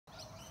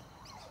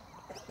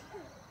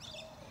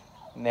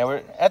Now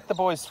we're at the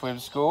boys' swim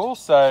school,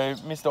 so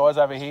Miss Di's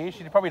over here.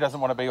 She probably doesn't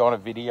want to be on a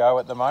video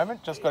at the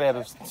moment. Just got out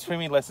of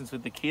swimming lessons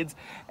with the kids,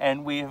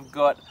 and we've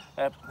got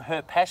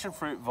her passion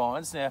fruit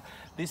vines. Now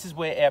this is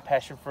where our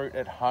passion fruit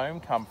at home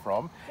come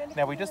from.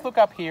 Now we just look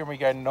up here and we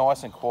go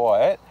nice and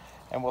quiet,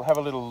 and we'll have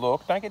a little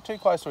look. Don't get too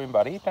close to him,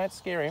 buddy. Don't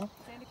scare him.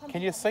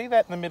 Can you see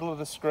that in the middle of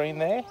the screen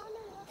there?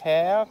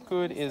 How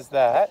good is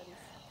that?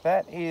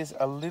 That is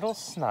a little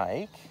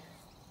snake.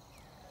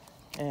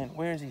 And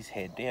where is his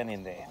head? Down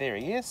in there. There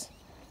he is.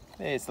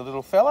 There's the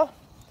little fella.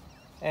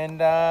 And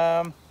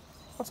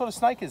what sort of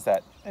snake is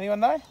that? Anyone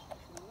know?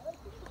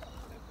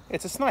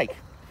 It's a snake.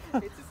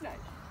 It's a snake.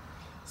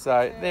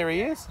 So there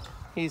he is.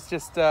 He's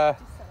just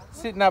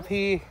sitting up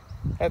here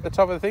at the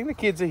top of the thing. The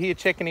kids are here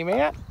checking him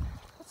out.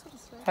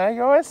 Hey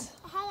guys.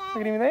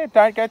 Look at him there.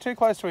 Don't go too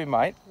close to him,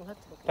 mate.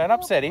 Don't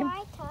upset him.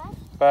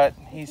 But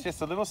he's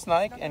just a little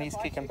snake and he's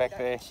kicking back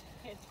there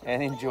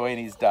and enjoying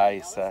his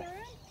day. So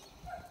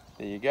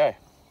there you go.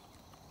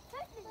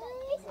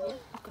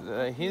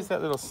 Here's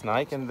that little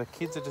snake, and the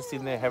kids are just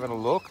in there having a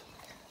look.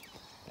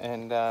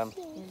 And can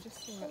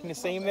you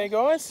see him there,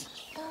 guys?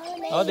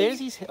 Oh, there's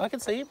his. I can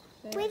see him.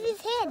 Where's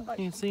his head?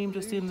 You can see him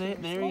just in there.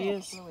 There he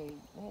is.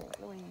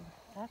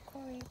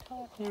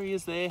 There he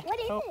is there.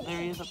 Oh, there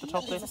he is at the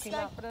top there.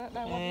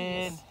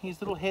 And his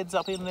little head's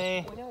up in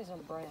there. We know he's not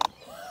a brown.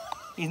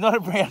 He's not a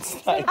brown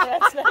snake.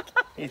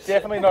 He's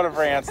definitely not a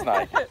brown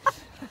snake.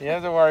 You don't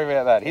have to worry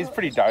about that. He's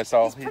pretty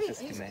docile. He's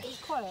just in there.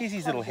 Here's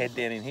his little head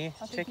down in here.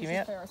 Check him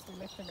out.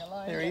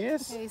 There he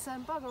is. He's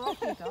bugger off,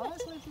 you guys.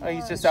 Oh,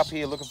 he's just up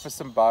here looking for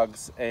some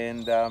bugs,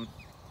 and I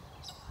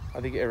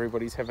think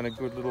everybody's having a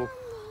good little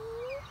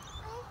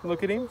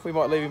look at him. We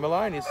might leave him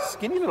alone. He's a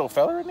skinny little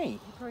fella, isn't he? He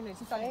probably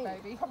needs a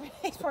baby.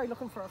 He's probably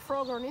looking for a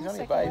frog or an He's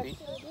insect. only a baby.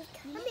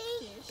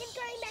 Mummy, just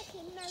going back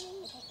in,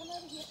 Mummy. Come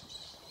over here.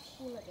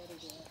 We'll let Daddy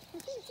do it.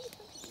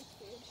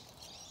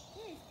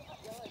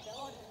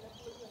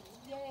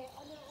 Yeah,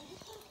 I know. I'm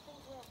just trying to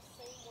think where I've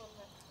seen one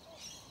that.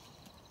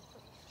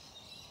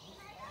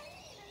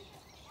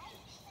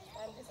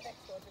 This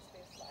next door just be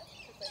a flat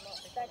because they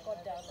might be. That got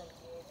done.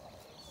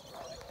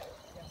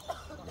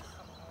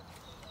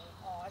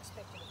 Oh, I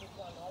expected a big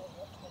one. I was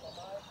watching them on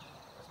my. It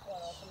was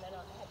quite often. Then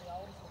I